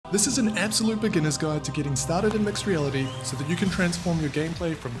This is an absolute beginner's guide to getting started in mixed reality so that you can transform your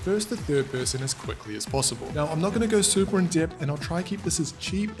gameplay from first to third person as quickly as possible. Now, I'm not going to go super in depth and I'll try to keep this as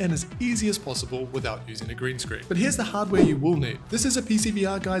cheap and as easy as possible without using a green screen. But here's the hardware you will need. This is a PC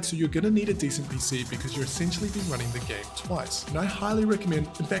VR guide, so you're going to need a decent PC because you're essentially be running the game twice. And I highly recommend,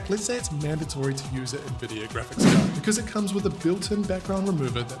 in fact, let's say it's mandatory to use an Nvidia graphics card because it comes with a built-in background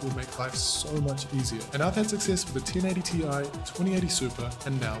remover that will make life so much easier. And I've had success with a 1080 Ti, 2080 Super,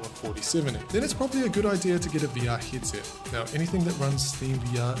 and now a 4070. Then it's probably a good idea to get a VR headset. Now, anything that runs Steam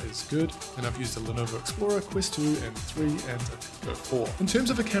VR is good, and I've used a Lenovo Explorer, Quest 2 and 3, and a Pico 4. In terms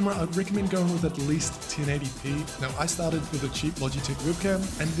of a camera, I'd recommend going with at least 1080p. Now, I started with a cheap Logitech webcam,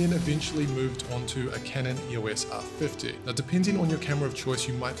 and then eventually moved on to a Canon EOS R50. Now, depending on your camera of choice,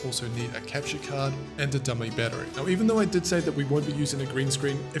 you might also need a capture card and a dummy battery. Now, even though I did say that we won't be using a green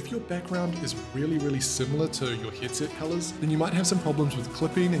screen, if your background is really similar to your headset colors, then you might have some problems with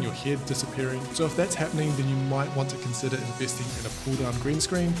clipping and your head disappearing. So if that's happening, then you might want to consider investing in a pull-down green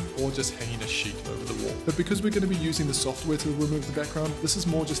screen or just hanging a sheet over the wall. But because we're going to be using the software to remove the background, this is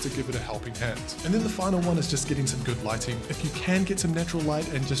more just to give it a helping hand. And then the final one is just getting some good lighting. If you can get some natural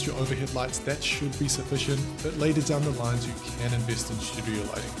light and just your overhead lights, that should be sufficient, but later down the lines you can invest in studio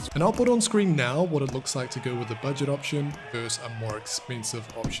lighting. And I'll put on screen now what it looks like to go with a budget option versus a more expensive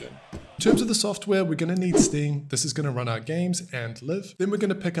option. In terms of the software, we're going to need Steam. This is going to run our games and Live. Then we're going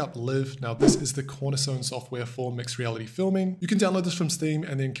to pick up Live. Now, this is the cornerstone software for mixed reality filming. You can download this from Steam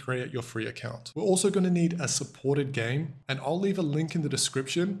and then create your free account. We're also going to need a supported game, and I'll leave a link in the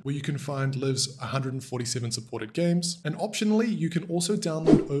description where you can find Live's 147 supported games. And optionally, you can also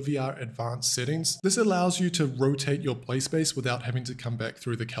download OVR advanced settings. This allows you to rotate your play space without having to come back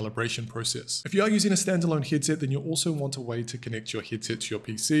through the calibration process. If you are using a standalone headset, then you'll also want a way to connect your headset to your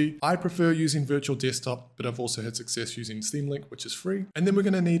PC. I prefer using virtual desktop, but I've also had success using Steam Link, which is free. And then we're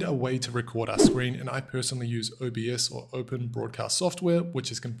going to need a way to record our screen, and I personally use OBS or Open Broadcast software,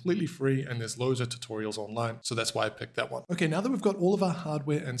 which is completely free, and there's loads of tutorials online, so that's why I picked that one. Okay, now that we've got all of our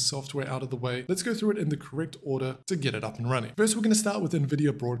hardware and software out of the way, let's go through it in the correct order to get it up and running. First, we're going to start with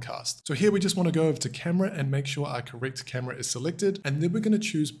Nvidia Broadcast. So here we just want to go over to camera and make sure our correct camera is selected, and then we're going to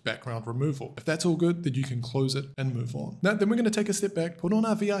choose background removal. If that's all good, then you can close it and move on. Now, then we're going to take a step back, put on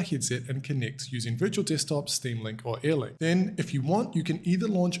our VR headset, and connect using virtual desktop, Steam Link, or Airlink. Then, if you want, you can either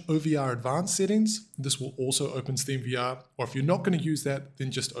launch OVR advanced settings. This will also open Steam VR, or if you're not going to use that, then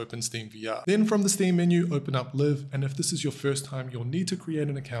just open Steam VR. Then from the Steam menu, open up Live, and if this is your first time, you'll need to create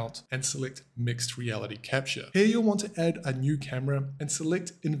an account and select Mixed Reality Capture. Here you'll want to add a new camera and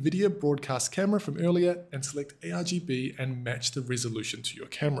select Nvidia Broadcast camera from earlier and select ARGB and match the resolution to your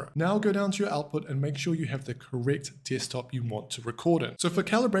camera. Now go down to your output and make sure you have the correct desktop you want to record in. So for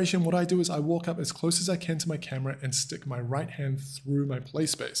calibration, what I do is I walk up as close as I can to my camera and stick my right hand through my play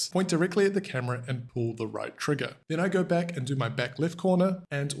space, point directly at the camera and pull the right trigger. Then I go back and do my back left corner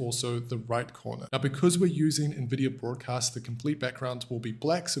and also the right corner. Now, because we're using Nvidia Broadcast, the complete background will be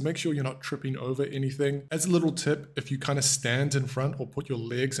black, so make sure you're not tripping over anything. As a little tip, if you kind of stand in front or put your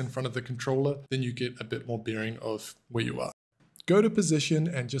legs in front of the controller, then you get a bit more bearing of where you are. Go to position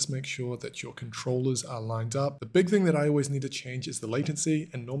and just make sure that your controllers are lined up. The big thing that I always need to change is the latency,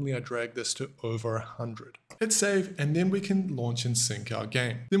 and normally I drag this to over 100. Hit save, and then we can launch and sync our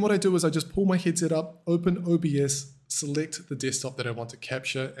game. Then what I do is I just pull my headset up, open OBS, select the desktop that I want to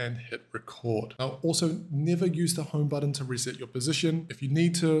capture, and hit record. Now, also never use the home button to reset your position. If you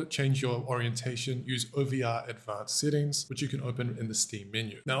need to change your orientation, use OVR advanced settings, which you can open in the Steam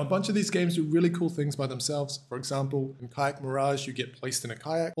menu. Now, a bunch of these games do really cool things by themselves. For example, in Kayak Mirage, you get placed in a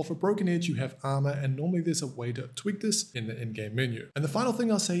kayak, or for Broken Edge, you have armor, and normally there's a way to tweak this in the in-game menu. And the final thing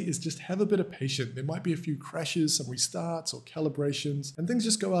I'll say is just have a bit of patience. There might be a few crashes, some restarts, or calibrations, and things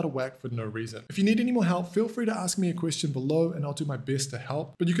just go out of whack for no reason. If you need any more help, feel free to ask me a question below and I'll do my best to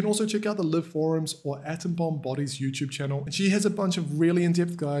help. But you can also check out the Live forums or Atom Bomb Body's YouTube channel, and she has a bunch of really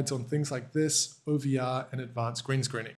in-depth guides on things like this, OVR, and advanced green screening.